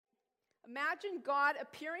Imagine God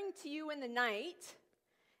appearing to you in the night,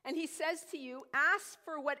 and he says to you, ask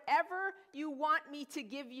for whatever you want me to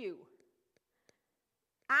give you.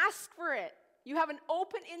 Ask for it. You have an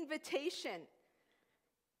open invitation.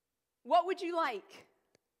 What would you like?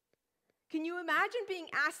 Can you imagine being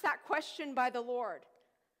asked that question by the Lord?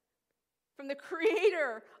 From the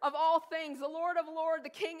creator of all things, the Lord of lords, the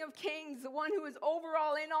King of kings, the one who is over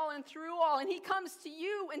all, in all, and through all. And he comes to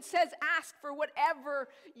you and says, ask for whatever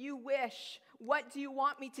you wish. What do you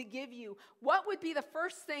want me to give you? What would be the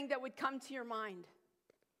first thing that would come to your mind?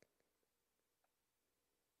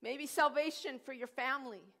 Maybe salvation for your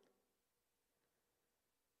family.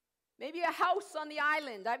 Maybe a house on the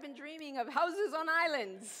island. I've been dreaming of houses on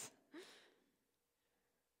islands.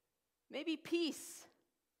 Maybe peace.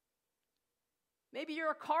 Maybe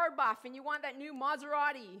you're a car buff and you want that new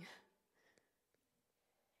Maserati.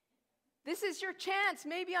 This is your chance.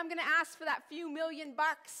 Maybe I'm going to ask for that few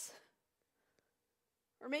 $1,000,000.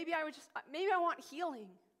 Or maybe I want healing.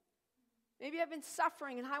 Maybe I've been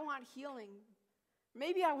suffering and I want healing.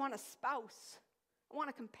 Maybe I want a spouse. I want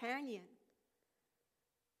a companion.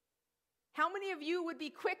 How many of you would be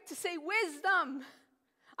quick to say, wisdom?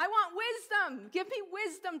 I want wisdom. Give me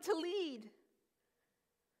wisdom to lead.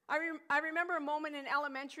 I remember a moment in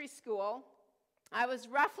elementary school. I was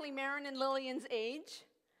roughly Marin and Lillian's age.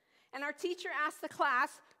 And our teacher asked the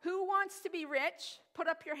class, who wants to be rich? Put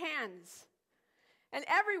up your hands. And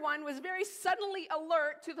everyone was very suddenly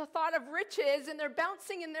alert to the thought of riches, and they're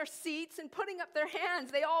bouncing in their seats and putting up their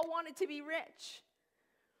hands. They all wanted to be rich.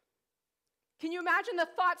 Can you imagine the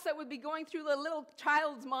thoughts that would be going through the little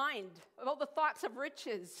child's mind about the thoughts of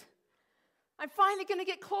riches? I'm finally going to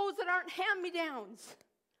get clothes that aren't hand-me-downs.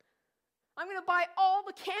 I'm going to buy all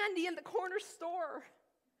the candy in the corner store.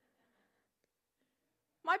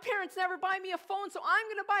 My parents never buy me a phone, so I'm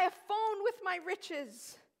going to buy a phone with my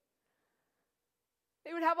riches.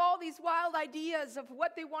 They would have all these wild ideas of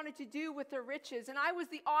what they wanted to do with their riches, and I was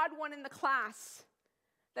the odd one in the class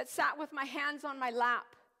that sat with my hands on my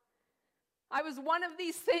lap. I was one of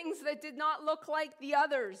these things that did not look like the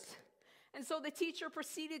others. And so the teacher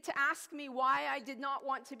proceeded to ask me why I did not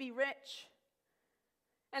want to be rich.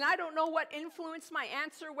 And I don't know what influenced my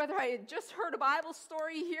answer, whether I had just heard a Bible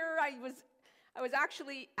story here. I was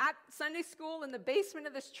actually at Sunday school in the basement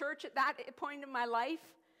of this church at that point in my life.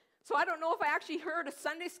 So I don't know if I actually heard a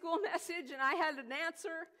Sunday school message and I had an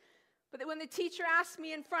answer. But when the teacher asked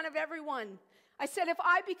me in front of everyone, I said, if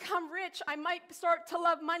I become rich, I might start to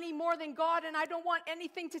love money more than God, and I don't want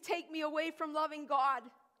anything to take me away from loving God.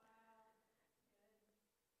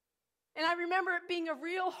 And I remember it being a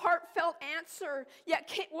real heartfelt answer,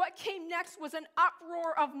 yet what came next was an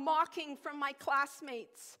uproar of mocking from my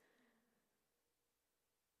classmates.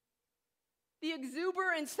 The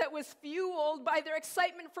exuberance that was fueled by their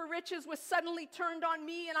excitement for riches was suddenly turned on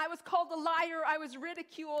me, and I was called a liar, I was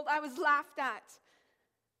ridiculed, I was laughed at.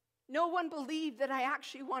 No one believed that I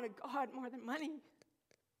actually wanted God more than money.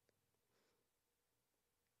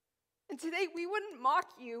 And today we wouldn't mock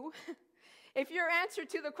you if your answer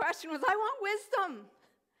to the question was, I want wisdom.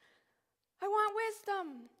 I want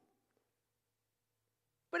wisdom.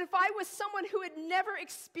 But if I was someone who had never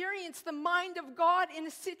experienced the mind of God in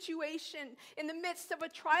a situation, in the midst of a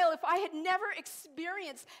trial, if I had never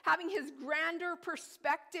experienced having his grander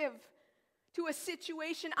perspective to a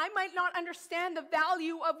situation, I might not understand the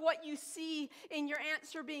value of what you see in your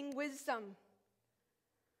answer being wisdom.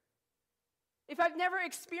 If I've never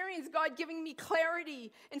experienced God giving me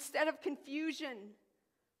clarity instead of confusion,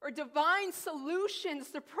 or divine solutions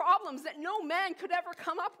to problems that no man could ever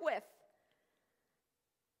come up with,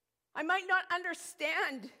 I might not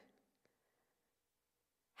understand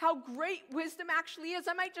how great wisdom actually is.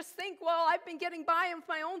 I might just think, well, I've been getting by with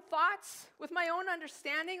my own thoughts, with my own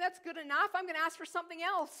understanding. That's good enough. I'm going to ask for something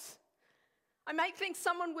else. I might think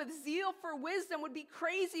someone with zeal for wisdom would be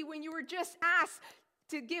crazy when you were just asked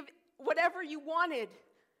to give whatever you wanted.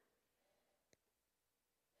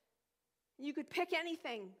 You could pick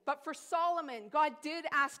anything. But for Solomon, God did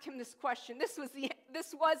ask him this question. This was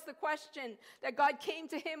the question that God came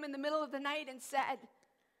to him in the middle of the night and said.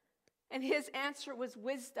 And his answer was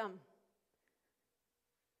wisdom.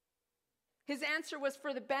 His answer was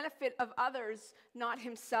for the benefit of others, not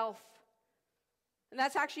himself. And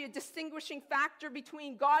that's actually a distinguishing factor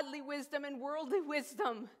between godly wisdom and worldly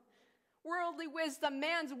wisdom. Worldly wisdom,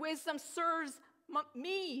 man's wisdom serves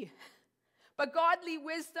me. But godly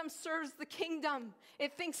wisdom serves the kingdom.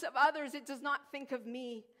 It thinks of others, it does not think of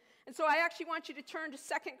me. And so I actually want you to turn to 2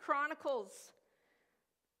 Chronicles.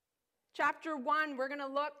 Chapter 1, we're going to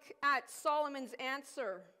look at Solomon's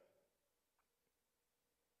answer.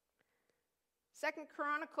 Second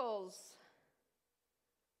Chronicles.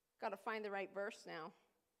 Got to find the right verse now.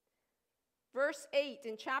 Verse 8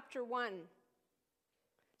 in chapter 1.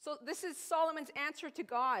 So this is Solomon's answer to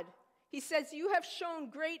God. He says, "You have shown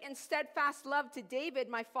great and steadfast love to David,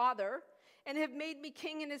 my father, and have made me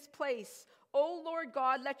king in his place. O Lord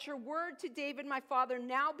God, let your word to David, my father,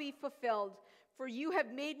 now be fulfilled. For you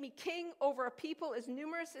have made me king over a people as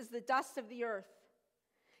numerous as the dust of the earth.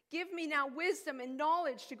 Give me now wisdom and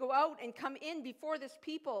knowledge to go out and come in before this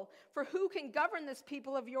people. For who can govern this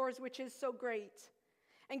people of yours, which is so great?"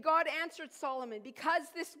 And God answered Solomon, "Because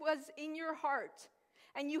this was in your heart,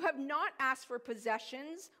 and you have not asked for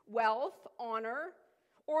possessions, wealth, honor,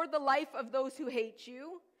 or the life of those who hate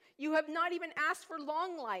you. You have not even asked for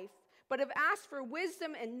long life, but have asked for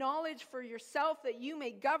wisdom and knowledge for yourself, that you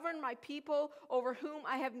may govern my people over whom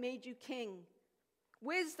I have made you king.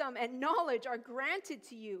 Wisdom and knowledge are granted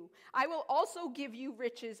to you. I will also give you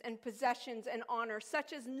riches and possessions and honor,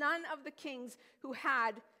 such as none of the kings who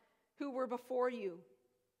were before you,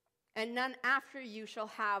 and none after you shall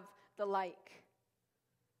have the like."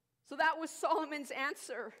 So that was Solomon's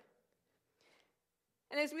answer.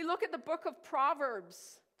 And as we look at the book of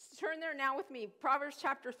Proverbs, turn there now with me, Proverbs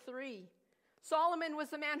chapter 3. Solomon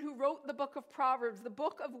was the man who wrote the book of Proverbs, the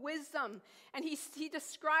book of wisdom. And he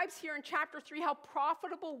describes here in chapter 3 how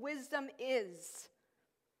profitable wisdom is.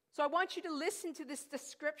 So I want you to listen to this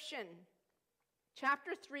description.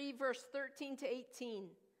 Chapter 3, verse 13 to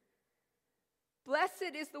 18.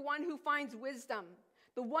 "Blessed is the one who finds wisdom,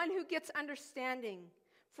 the one who gets understanding.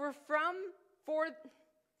 For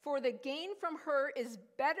the gain from her is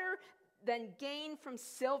better than gain from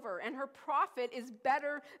silver, and her profit is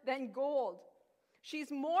better than gold.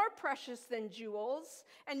 She's more precious than jewels,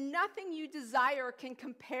 and nothing you desire can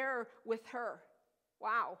compare with her."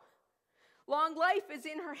 Wow. "Long life is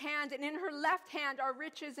in her hand, and in her left hand are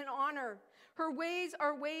riches and honor. Her ways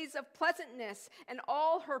are ways of pleasantness, and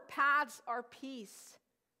all her paths are peace.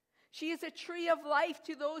 She is a tree of life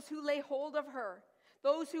to those who lay hold of her.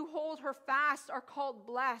 Those who hold her fast are called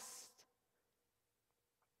blessed."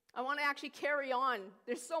 I want to actually carry on.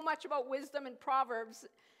 There's so much about wisdom in Proverbs,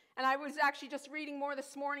 and I was actually just reading more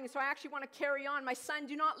this morning, so I actually want to carry on. "My son,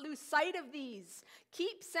 do not lose sight of these.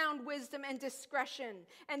 Keep sound wisdom and discretion,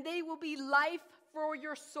 and they will be life for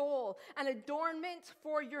your soul, an adornment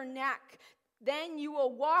for your neck. Then you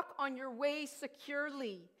will walk on your way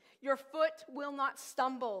securely. Your foot will not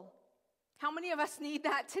stumble." How many of us need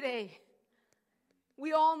that today?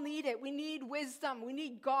 We all need it. We need wisdom. We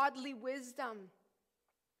need godly wisdom.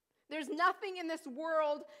 There's nothing in this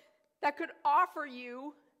world that could offer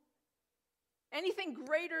you anything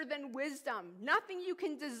greater than wisdom. Nothing you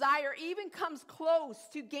can desire even comes close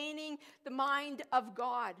to gaining the mind of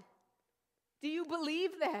God. Do you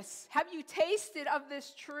believe this? Have you tasted of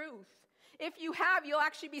this truth? If you have, you'll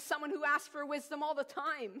actually be someone who asks for wisdom all the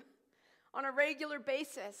time, on a regular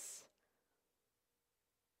basis.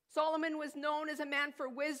 Solomon was known as a man for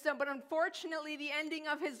wisdom, but unfortunately, the ending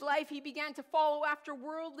of his life, he began to follow after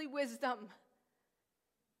worldly wisdom.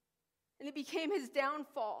 And it became his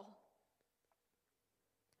downfall.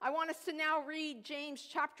 I want us to now read James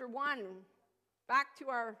chapter 1, back to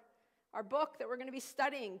our book that we're going to be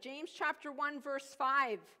studying. James chapter 1, verse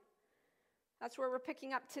 5. That's where we're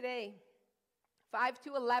picking up today. 5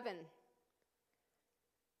 to 11.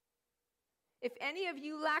 "If any of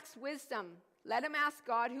you lacks wisdom, let him ask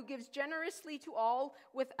God, who gives generously to all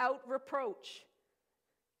without reproach,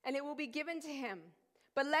 and it will be given to him.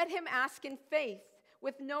 But let him ask in faith,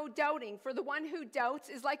 with no doubting, for the one who doubts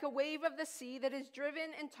is like a wave of the sea that is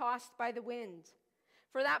driven and tossed by the wind.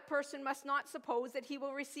 For that person must not suppose that he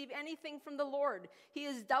will receive anything from the Lord. He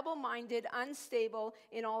is double-minded, unstable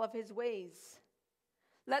in all of his ways.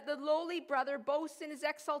 Let the lowly brother boast in his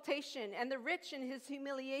exaltation, and the rich in his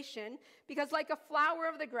humiliation, because like a flower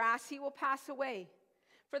of the grass he will pass away.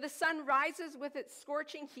 For the sun rises with its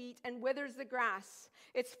scorching heat and withers the grass.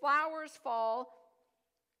 Its flower falls,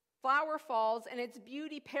 and its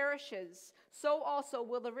beauty perishes. So also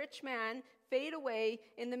will the rich man fade away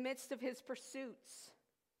in the midst of his pursuits."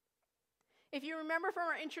 If you remember from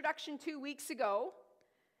our introduction 2 weeks ago,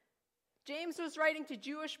 James was writing to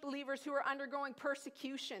Jewish believers who were undergoing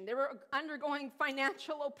persecution. They were undergoing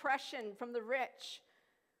financial oppression from the rich.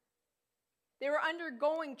 They were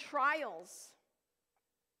undergoing trials.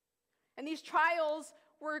 And these trials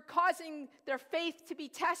were causing their faith to be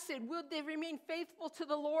tested. Would they remain faithful to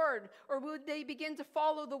the Lord, or would they begin to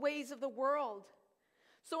follow the ways of the world?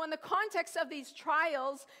 So in the context of these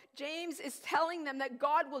trials, James is telling them that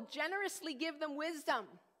God will generously give them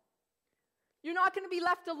wisdom. You're not going to be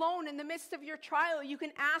left alone in the midst of your trial. You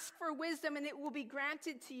can ask for wisdom and it will be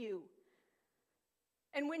granted to you.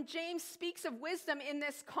 And when James speaks of wisdom in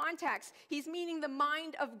this context, he's meaning the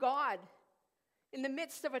mind of God in the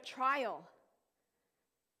midst of a trial.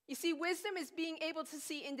 You see, wisdom is being able to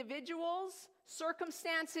see individuals,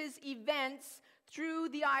 circumstances, events through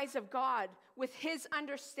the eyes of God, with his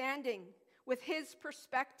understanding, with his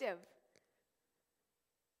perspective.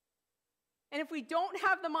 And if we don't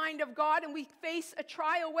have the mind of God and we face a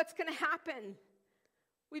trial, what's going to happen?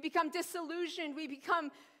 We become disillusioned. We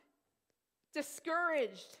become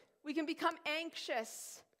discouraged. We can become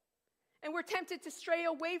anxious. And we're tempted to stray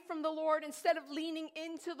away from the Lord instead of leaning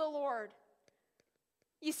into the Lord.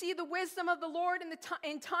 You see, the wisdom of the Lord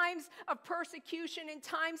in times of persecution, in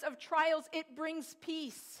times of trials, it brings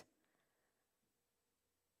peace.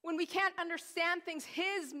 When we can't understand things,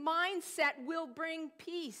 his mindset will bring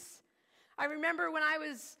peace. I remember when I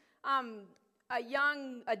was a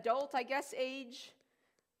young adult, I guess, age,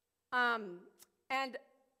 and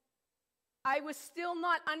I was still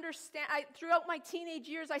not throughout my teenage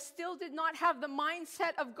years, I still did not have the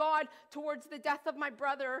mindset of God towards the death of my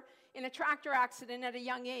brother in a tractor accident at a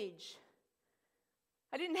young age.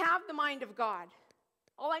 I didn't have the mind of God.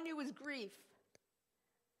 All I knew was grief.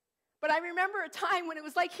 But I remember a time when it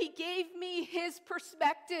was like he gave me his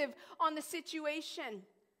perspective on the situation.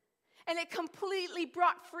 And it completely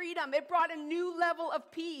brought freedom. It brought a new level of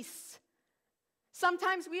peace.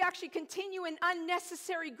 Sometimes we actually continue in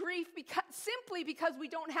unnecessary grief simply because we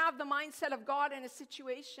don't have the mindset of God in a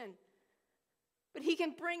situation. But he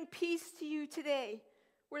can bring peace to you today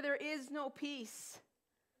where there is no peace.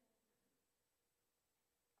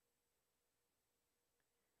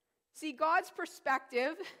 See, God's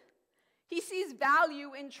perspective, he sees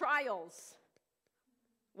value in trials.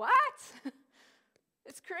 What?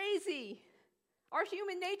 It's crazy. Our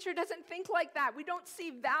human nature doesn't think like that. We don't see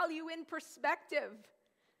value in perspective.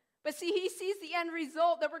 But see, he sees the end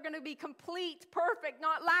result, that we're going to be complete, perfect,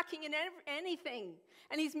 not lacking in anything.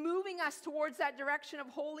 And he's moving us towards that direction of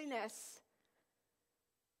holiness.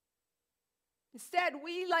 Instead,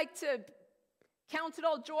 we like to count it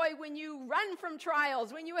all joy when you run from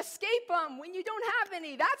trials, when you escape them, when you don't have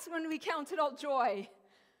any. That's when we count it all joy.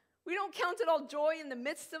 We don't count it all joy in the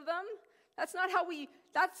midst of them. That's not how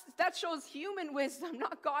that shows human wisdom,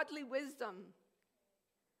 not godly wisdom.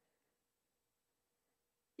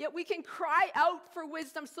 Yet we can cry out for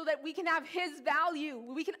wisdom so that we can have his value.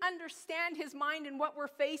 We can understand his mind and what we're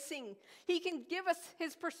facing. He can give us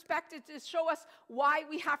his perspective to show us why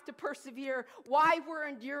we have to persevere, why we're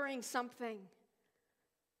enduring something.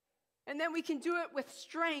 And then we can do it with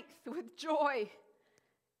strength, with joy,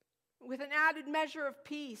 with an added measure of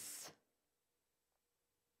peace.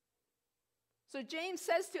 So James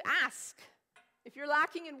says to ask if you're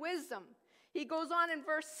lacking in wisdom. He goes on in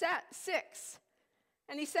verse 6.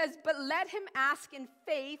 And he says, but let him ask in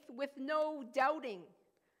faith with no doubting.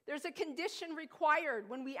 There's a condition required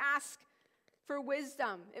when we ask for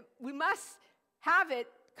wisdom. We must have it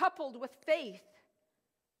coupled with faith.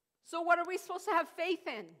 So what are we supposed to have faith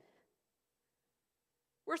in?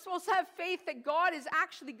 We're supposed to have faith that God is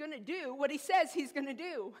actually going to do what he says he's going to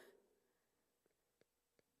do.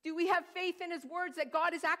 Do we have faith in his words that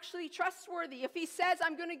God is actually trustworthy? If he says,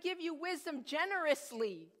 I'm going to give you wisdom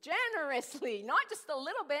generously, not just a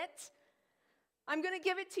little bit. I'm going to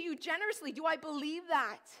give it to you generously. Do I believe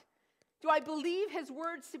that? Do I believe his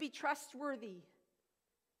words to be trustworthy?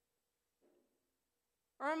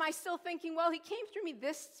 Or am I still thinking, well, he came through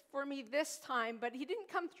for me this time, but he didn't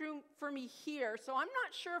come through for me here, so I'm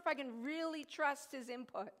not sure if I can really trust his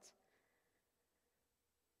input.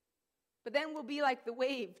 But then we'll be like the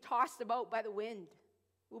wave tossed about by the wind.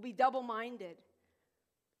 We'll be double-minded.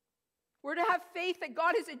 We're to have faith that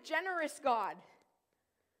God is a generous God,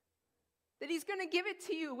 that he's going to give it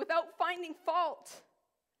to you without finding fault.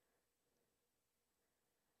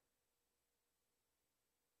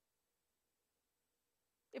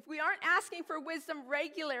 If we aren't asking for wisdom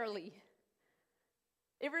regularly,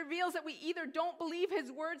 it reveals that we either don't believe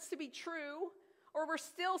his words to be true, or we're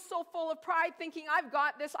still so full of pride thinking, I've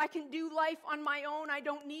got this, I can do life on my own, I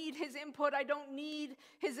don't need his input, I don't need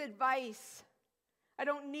his advice, I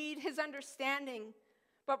don't need his understanding.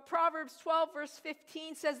 But Proverbs 12 verse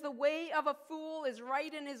 15 says, the way of a fool is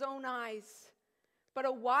right in his own eyes, but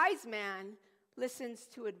a wise man listens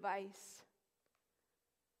to advice.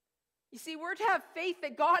 You see, we're to have faith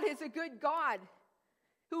that God is a good God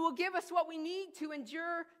who will give us what we need to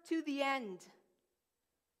endure to the end.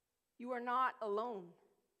 You are not alone.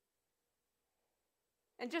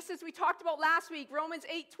 And just as we talked about last week, Romans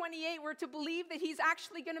 8:28, we're to believe that he's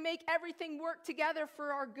actually going to make everything work together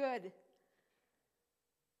for our good.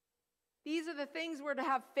 These are the things we're to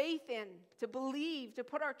have faith in, to believe, to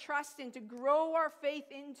put our trust in, to grow our faith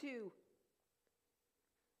into.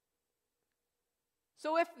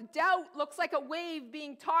 So if doubt looks like a wave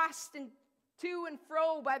being tossed to and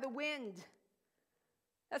fro by the wind,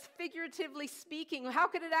 that's figuratively speaking. How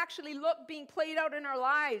could it actually look being played out in our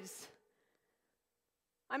lives?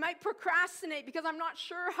 I might procrastinate because I'm not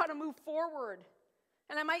sure how to move forward.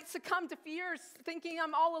 And I might succumb to fears, thinking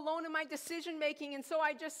I'm all alone in my decision making, and so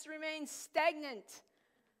I just remain stagnant,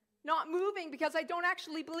 not moving, because I don't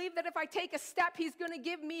actually believe that if I take a step, He's going to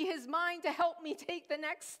give me His mind to help me take the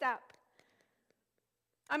next step.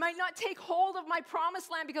 I might not take hold of my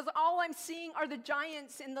promised land because all I'm seeing are the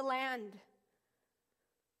giants in the land.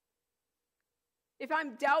 If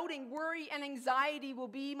I'm doubting, worry and anxiety will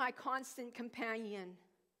be my constant companion.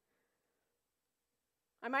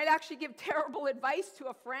 I might actually give terrible advice to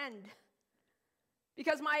a friend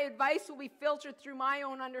because my advice will be filtered through my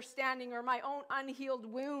own understanding or my own unhealed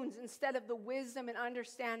wounds instead of the wisdom and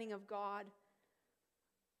understanding of God.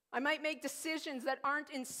 I might make decisions that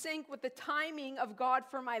aren't in sync with the timing of God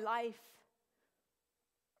for my life.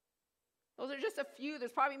 Those are just a few.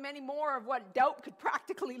 There's probably many more of what doubt could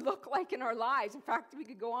practically look like in our lives. In fact, we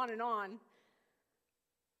could go on and on.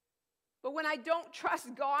 But when I don't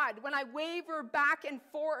trust God, when I waver back and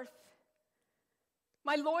forth,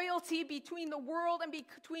 my loyalty between the world and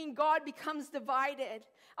between God becomes divided.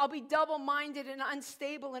 I'll be double-minded and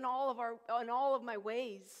unstable in all of my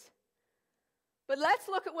ways. But let's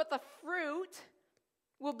look at what the fruit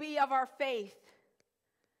will be of our faith.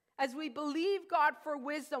 As we believe God for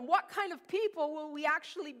wisdom, what kind of people will we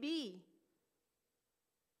actually be?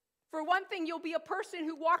 For one thing, you'll be a person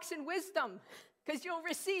who walks in wisdom because you'll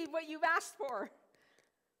receive what you've asked for.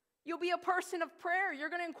 You'll be a person of prayer. You're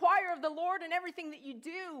going to inquire of the Lord in everything that you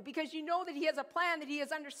do because you know that He has a plan, that He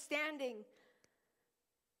has understanding.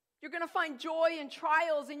 You're going to find joy in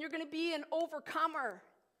trials, and you're going to be an overcomer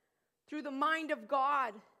through the mind of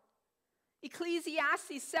God.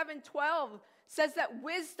 Ecclesiastes 7:12 says that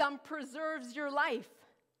wisdom preserves your life.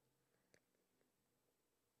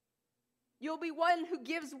 You'll be one who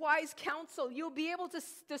gives wise counsel. You'll be able to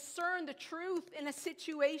discern the truth in a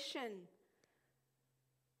situation.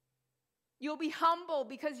 You'll be humble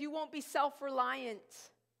because you won't be self-reliant.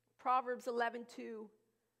 Proverbs 11:2.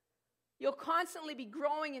 You'll constantly be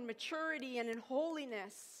growing in maturity and in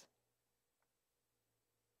holiness.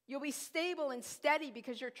 You'll be stable and steady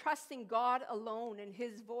because you're trusting God alone and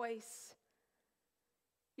His voice.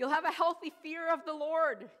 You'll have a healthy fear of the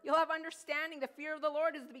Lord. You'll have understanding. The fear of the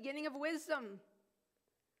Lord is the beginning of wisdom.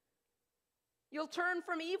 You'll turn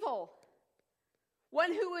from evil.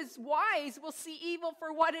 One who is wise will see evil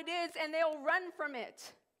for what it is, and they'll run from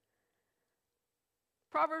it.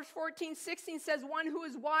 Proverbs 14:16 says, one who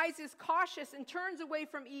is wise is cautious and turns away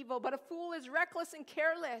from evil, but a fool is reckless and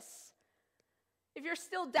careless. If you're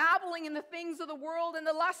still dabbling in the things of the world and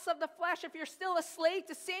the lusts of the flesh, if you're still a slave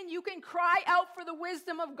to sin, you can cry out for the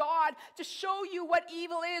wisdom of God to show you what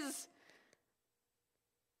evil is.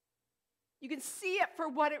 You can see it for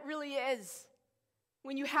what it really is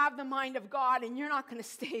when you have the mind of God, and you're not going to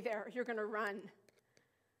stay there. You're going to run.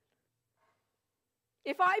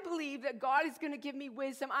 If I believe that God is going to give me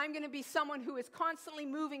wisdom, I'm going to be someone who is constantly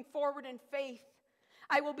moving forward in faith.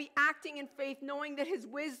 I will be acting in faith, knowing that His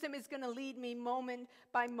wisdom is going to lead me moment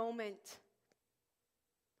by moment.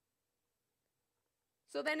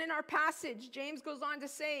 So then in our passage, James goes on to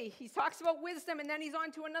say, he talks about wisdom, and then he's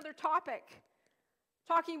on to another topic,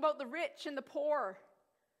 talking about the rich and the poor.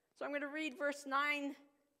 So I'm going to read verse 9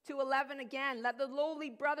 to 11 again. Let the lowly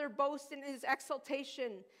brother boast in his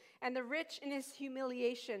exaltation, and the rich in his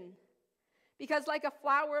humiliation. Because like a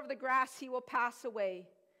flower of the grass, he will pass away.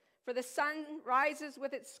 For the sun rises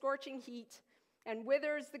with its scorching heat and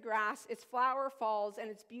withers the grass, its flower falls, and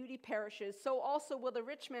its beauty perishes. So also will the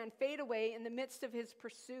rich man fade away in the midst of his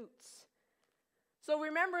pursuits. So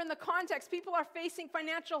remember, in the context, people are facing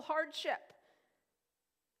financial hardship.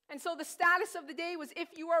 And so the status of the day was, if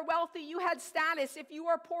you are wealthy, you had status. If you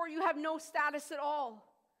are poor, you have no status at all.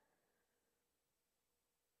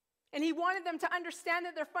 And he wanted them to understand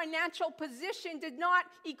that their financial position did not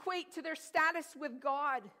equate to their status with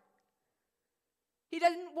God. He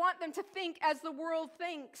doesn't want them to think as the world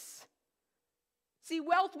thinks. See,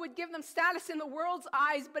 wealth would give them status in the world's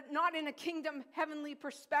eyes, but not in a kingdom heavenly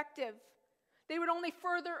perspective. They would only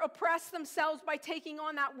further oppress themselves by taking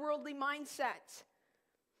on that worldly mindset.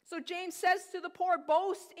 So James says to the poor,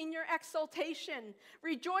 boast in your exaltation.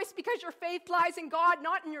 Rejoice because your faith lies in God,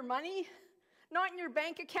 not in your money, not in your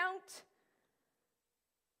bank account.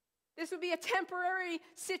 This would be a temporary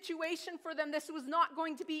situation for them. This was not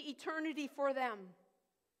going to be eternity for them.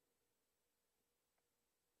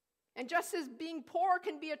 And just as being poor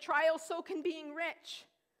can be a trial, so can being rich.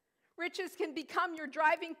 Riches can become your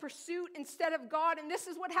driving pursuit instead of God. And this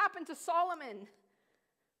is what happened to Solomon,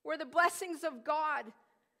 where the blessings of God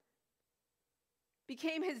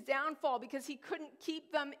became his downfall because he couldn't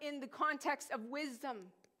keep them in the context of wisdom.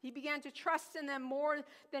 He began to trust in them more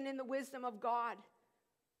than in the wisdom of God.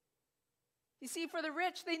 You see, for the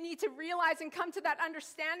rich, they need to realize and come to that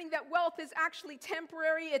understanding that wealth is actually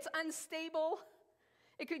temporary, it's unstable,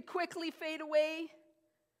 it could quickly fade away.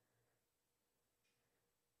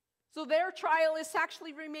 So their trial is to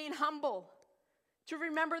actually remain humble, to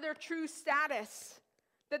remember their true status,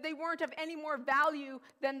 that they weren't of any more value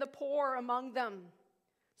than the poor among them.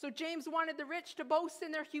 So James wanted the rich to boast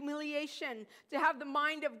in their humiliation, to have the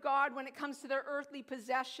mind of God when it comes to their earthly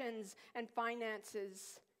possessions and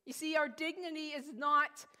finances. You see, our dignity is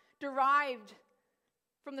not derived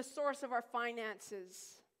from the source of our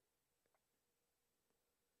finances.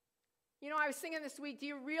 You know, I was thinking this week, do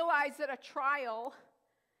you realize that a trial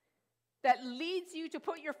that leads you to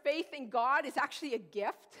put your faith in God is actually a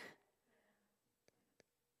gift?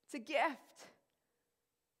 It's a gift.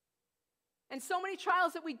 And so many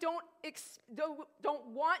trials that we don't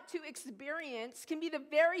want to experience can be the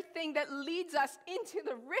very thing that leads us into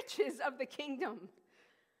the riches of the kingdom.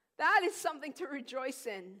 That is something to rejoice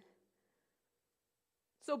in.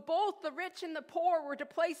 So both the rich and the poor were to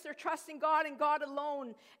place their trust in God and God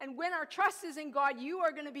alone. And when our trust is in God, you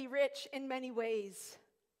are going to be rich in many ways.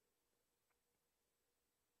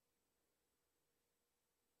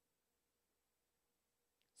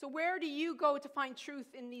 So where do you go to find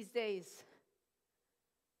truth in these days?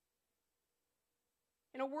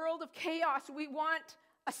 In a world of chaos, we want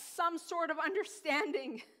some sort of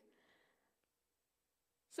understanding.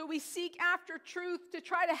 So we seek after truth to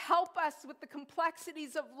try to help us with the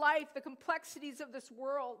complexities of life, the complexities of this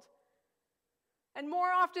world. And more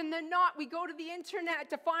often than not, we go to the internet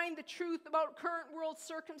to find the truth about current world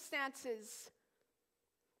circumstances.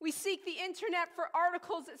 We seek the internet for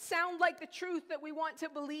articles that sound like the truth that we want to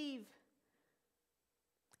believe.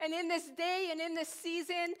 And in this day and in this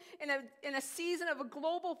season, in a season of a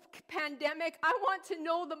global pandemic, I want to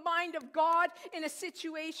know the mind of God in a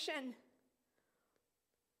situation.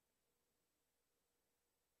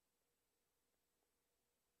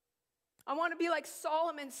 I want to be like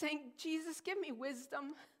Solomon saying, Jesus, give me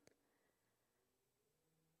wisdom.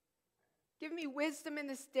 Give me wisdom in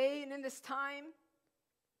this day and in this time.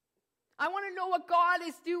 I want to know what God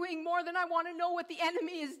is doing more than I want to know what the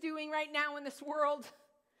enemy is doing right now in this world.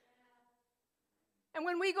 And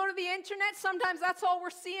when we go to the internet, sometimes that's all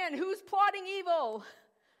we're seeing. Who's plotting evil?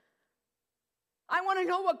 I want to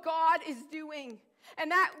know what God is doing. And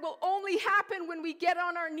that will only happen when we get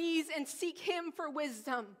on our knees and seek Him for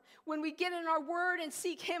wisdom. When we get in our word and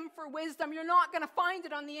seek Him for wisdom, you're not going to find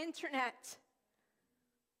it on the internet.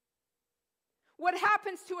 What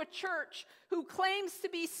happens to a church who claims to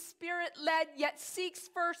be Spirit-led yet seeks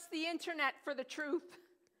first the internet for the truth?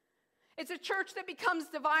 It's a church that becomes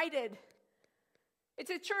divided.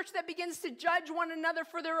 It's a church that begins to judge one another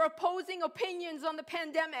for their opposing opinions on the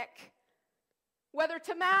pandemic, whether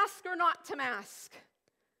to mask or not to mask.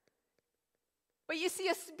 But you see,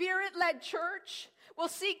 a Spirit-led church will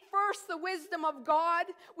seek first the wisdom of God.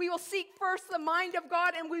 We will seek first the mind of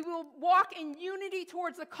God, and we will walk in unity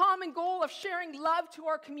towards the common goal of sharing love to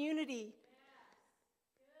our community.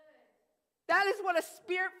 That is what a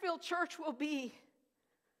Spirit-filled church will be.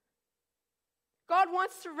 God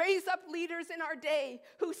wants to raise up leaders in our day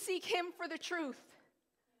who seek Him for the truth,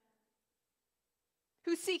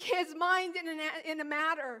 who seek His mind in a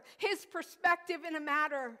matter, His perspective in a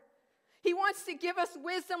matter. He wants to give us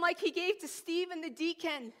wisdom like He gave to Stephen the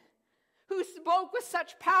deacon, who spoke with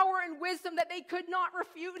such power and wisdom that they could not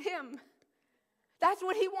refute him. That's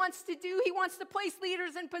what He wants to do. He wants to place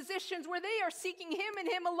leaders in positions where they are seeking Him and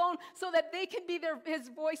Him alone so that they can be His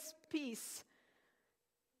voice piece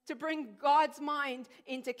to bring God's mind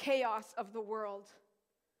into chaos of the world.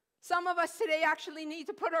 Some of us today actually need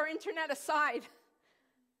to put our internet aside.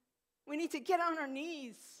 We need to get on our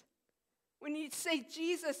knees. We need to say,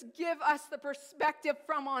 Jesus, give us the perspective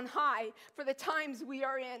from on high for the times we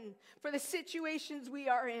are in, for the situations we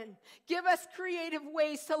are in. Give us creative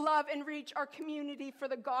ways to love and reach our community for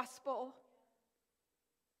the gospel.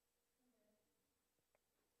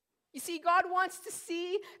 You see, God wants to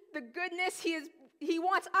see the goodness He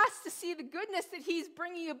wants us to see the goodness that He's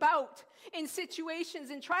bringing about in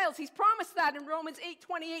situations and trials. He's promised that in Romans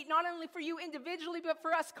 8:28, not only for you individually, but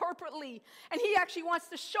for us corporately. And He actually wants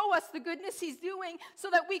to show us the goodness He's doing so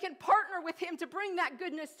that we can partner with Him to bring that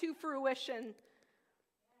goodness to fruition.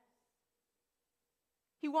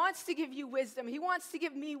 He wants to give you wisdom. He wants to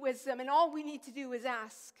give me wisdom, and all we need to do is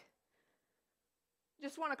ask.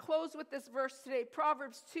 Just want to close with this verse today,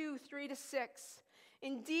 Proverbs 2:3-6.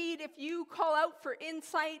 Indeed, if you call out for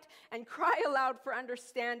insight and cry aloud for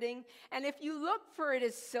understanding, and if you look for it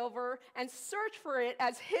as silver and search for it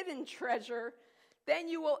as hidden treasure, then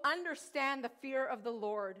you will understand the fear of the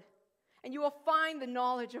Lord, and you will find the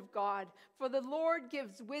knowledge of God. For the Lord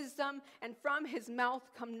gives wisdom, and from his mouth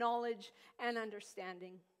come knowledge and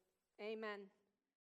understanding. Amen.